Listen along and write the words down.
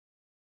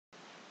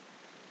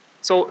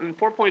So in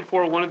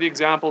 4.4, one of the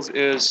examples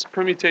is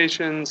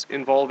permutations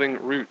involving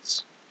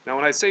roots. Now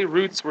when I say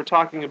roots, we're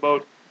talking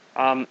about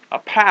a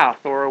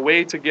path or a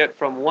way to get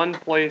from one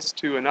place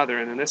to another.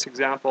 And in this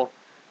example,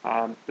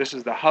 this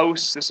is the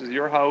house, this is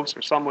your house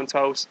or someone's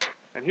house,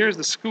 and here's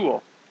the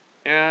school.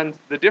 And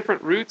the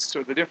different routes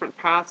or the different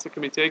paths that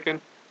can be taken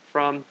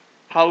from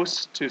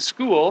house to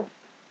school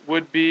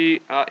would be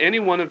any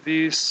one of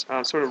these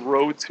sort of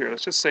roads here.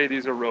 Let's just say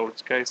these are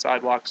roads, okay?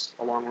 Sidewalks,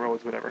 along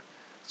roads, whatever.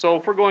 So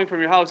if we're going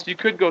from your house, you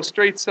could go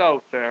straight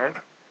south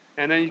there,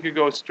 and then you could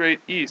go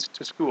straight east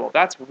to school.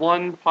 That's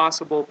one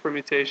possible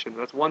permutation.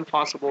 That's one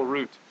possible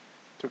route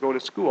to go to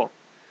school.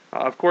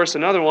 Of course,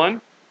 another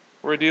one,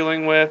 we're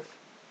dealing with,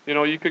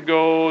 you could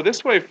go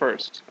this way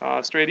first,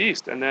 straight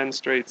east, and then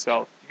straight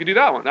south. You could do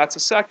that one. That's the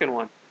second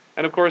one.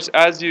 And of course,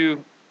 as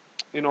you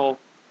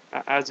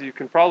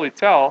can probably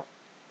tell,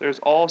 there's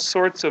all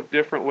sorts of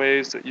different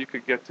ways that you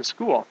could get to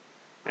school.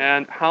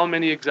 And how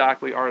many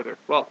exactly are there?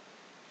 Well,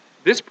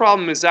 this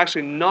problem is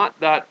actually not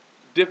that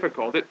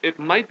difficult. It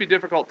might be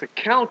difficult to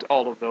count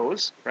all of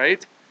those,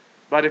 right?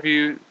 But if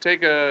you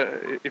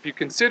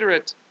consider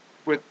it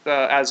with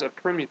as a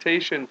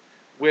permutation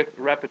with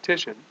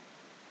repetition,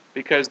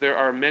 because there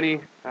are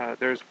many,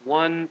 there's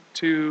 1,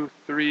 2,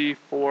 3,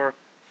 4,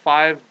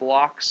 5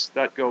 blocks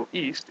that go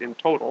east in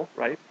total,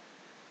 right?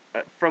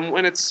 From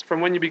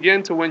when you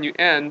begin to when you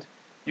end,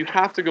 you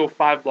have to go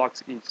 5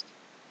 blocks east.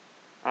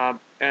 And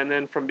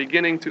then from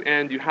beginning to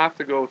end, you have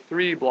to go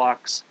 3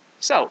 blocks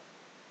south.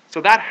 So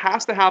that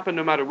has to happen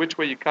no matter which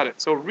way you cut it.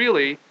 So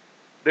really,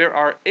 there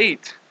are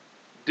 8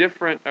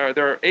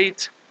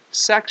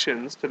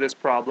 sections to this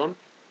problem,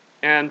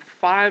 and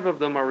 5 of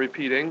them are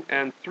repeating,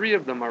 and 3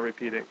 of them are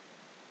repeating.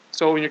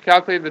 So when you're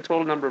calculating the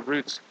total number of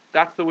roots,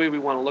 that's the way we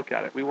want to look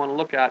at it. We want to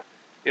look at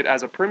it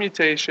as a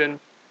permutation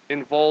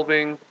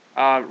involving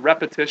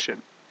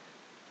repetition.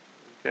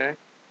 Okay,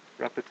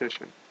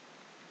 repetition.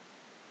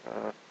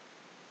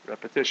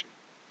 Repetition.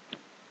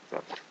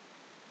 So,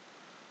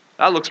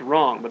 that looks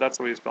wrong, but that's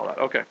the way you spell that.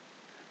 Okay.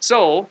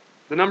 So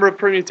the number of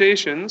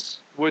permutations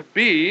would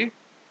be,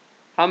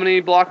 how many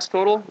blocks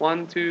total?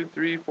 1, 2,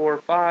 3, 4,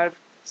 5,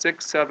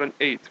 6, 7,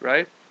 8,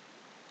 right?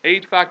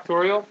 8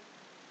 factorial.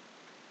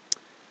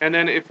 And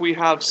then if we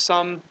have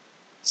some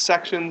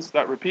sections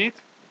that repeat,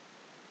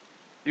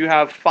 you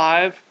have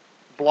 5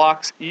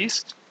 blocks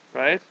east,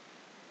 right?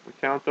 We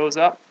count those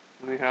up.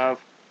 And we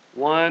have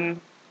 1,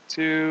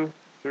 2,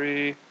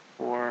 3,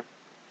 4,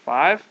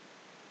 5.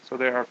 So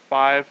there are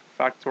 5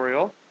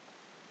 factorial.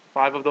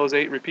 5 of those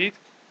 8 repeat.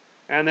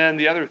 And then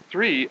the other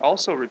 3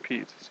 also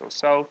repeat. So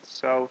south,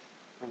 south,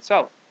 and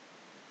south.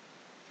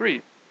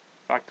 3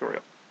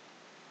 factorial.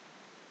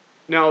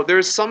 Now there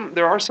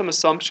are some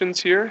assumptions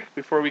here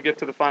before we get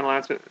to the final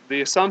answer.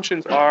 The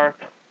assumptions are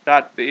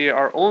that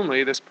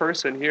this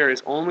person here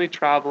is only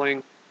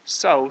traveling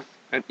south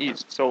and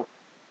east. So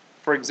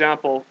for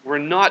example, we're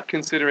not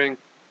considering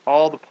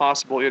all the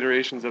possible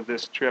iterations of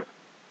this trip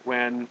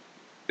when,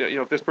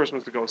 if this person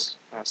was to go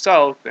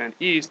south, then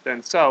east,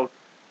 then south,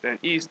 then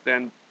east,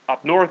 then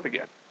up north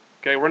again.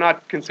 Okay, we're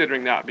not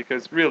considering that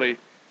because really,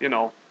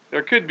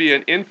 there could be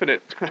an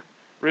infinite,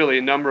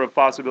 really, number of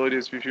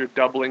possibilities if you're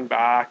doubling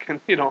back,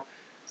 and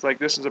it's like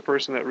this is a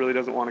person that really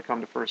doesn't want to come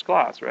to first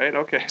class, right?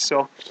 Okay,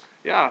 so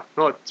yeah,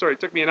 no, sorry, it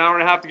took me an hour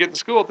and a half to get to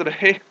school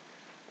today.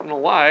 I don't know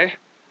why,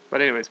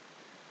 but anyways,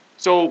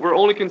 so we're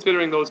only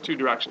considering those 2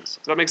 directions.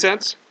 Does that make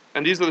sense?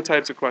 And these are the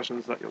types of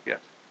questions that you'll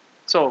get.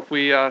 So if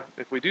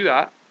we do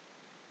that,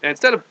 and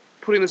instead of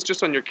putting this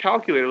just on your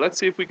calculator, let's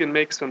see if we can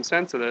make some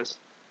sense of this.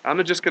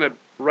 I'm just going to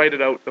write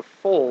it out the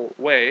full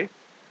way.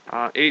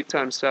 8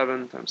 times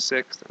 7 times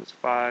 6 times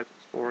 5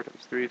 times 4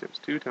 times 3 times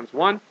 2 times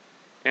 1.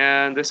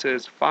 And this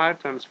is 5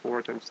 times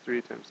 4 times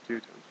 3 times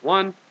 2 times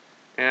 1.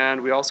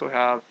 And we also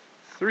have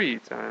 3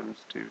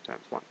 times 2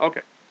 times 1.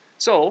 Okay,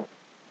 so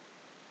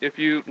if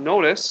you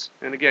notice,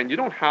 and again, you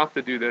don't have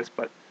to do this,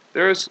 but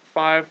there's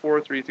 5,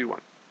 4, 3, 2,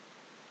 1.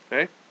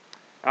 Okay?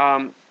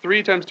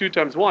 3 times 2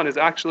 times 1 is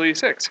actually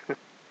 6. Does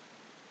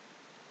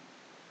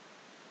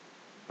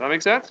that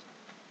make sense?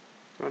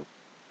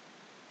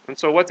 And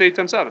so what's 8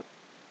 times 7?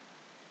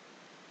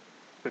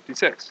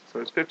 56. So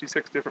there's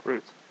 56 different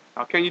roots.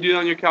 Now, can you do that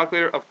on your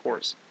calculator? Of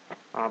course.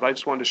 But I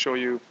just wanted to show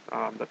you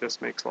that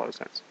this makes a lot of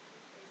sense.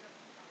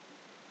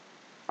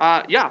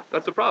 Yeah,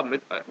 that's the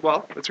problem.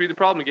 Well, let's read the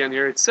problem again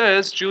here. It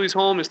says, Julie's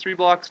home is 3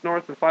 blocks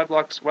north and 5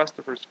 blocks west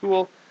of her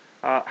school.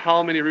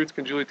 How many routes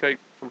can Julie take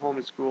from home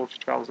to school if she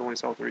travels only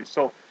south or east?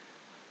 So,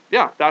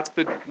 yeah, that's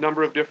the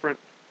number of different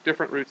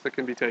routes that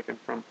can be taken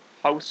from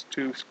house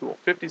to school.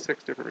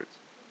 56 different routes.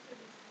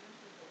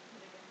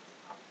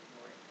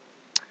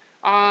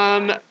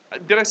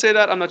 Did I say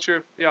that? I'm not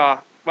sure.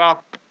 Yeah.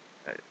 Well,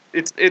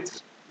 this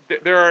is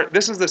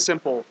the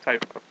simple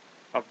type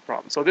of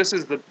problem. So this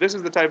is the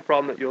type of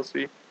problem that you'll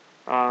see.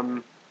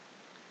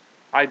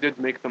 I did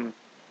make them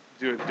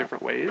do it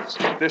different ways.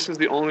 This is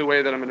the only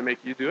way that I'm going to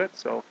make you do it.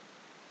 So,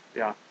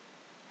 yeah.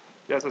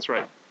 Yes, that's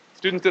right.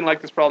 Students didn't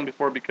like this problem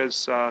before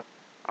because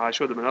I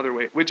showed them another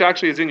way, which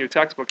actually is in your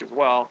textbook as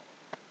well,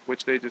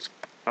 which they just,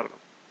 I don't know,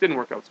 didn't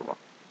work out so well.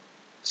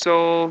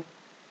 So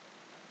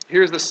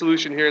here's the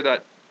solution here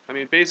that, I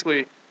mean,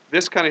 basically,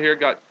 this kind of here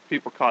got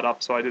people caught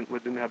up, so I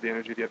didn't have the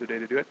energy the other day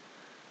to do it.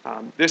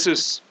 This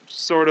is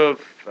sort of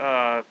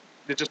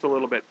just a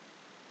little bit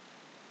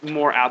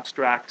more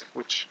abstract,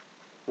 which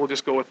we'll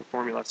just go with the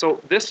formula.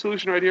 So this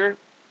solution right here,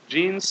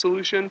 Gene's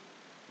solution,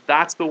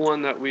 that's the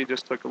one that we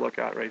just took a look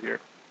at right here.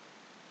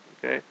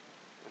 Okay,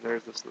 and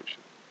there's the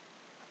solution.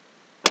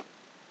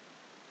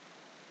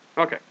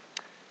 Okay,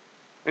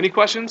 any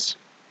questions?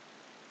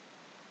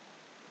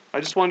 I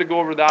just wanted to go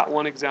over that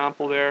one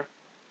example there,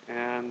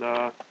 and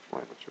I'm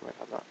not sure I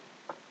have that.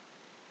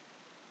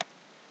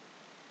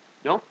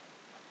 No?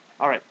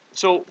 All right,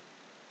 so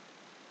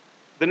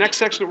the next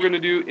section that we're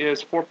going to do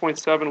is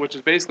 4.7, which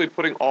is basically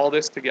putting all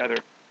this together.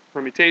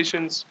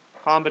 Permutations,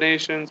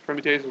 combinations,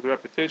 permutations,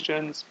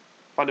 repetitions,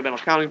 fundamental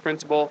counting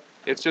principle.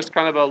 It's just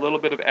kind of a little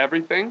bit of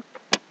everything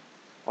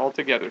all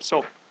together.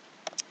 So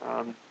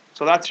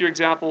that's your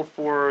example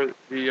for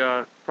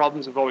the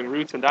problems involving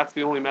roots, and that's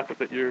the only method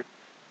that you're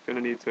going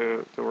to need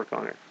to work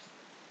on here.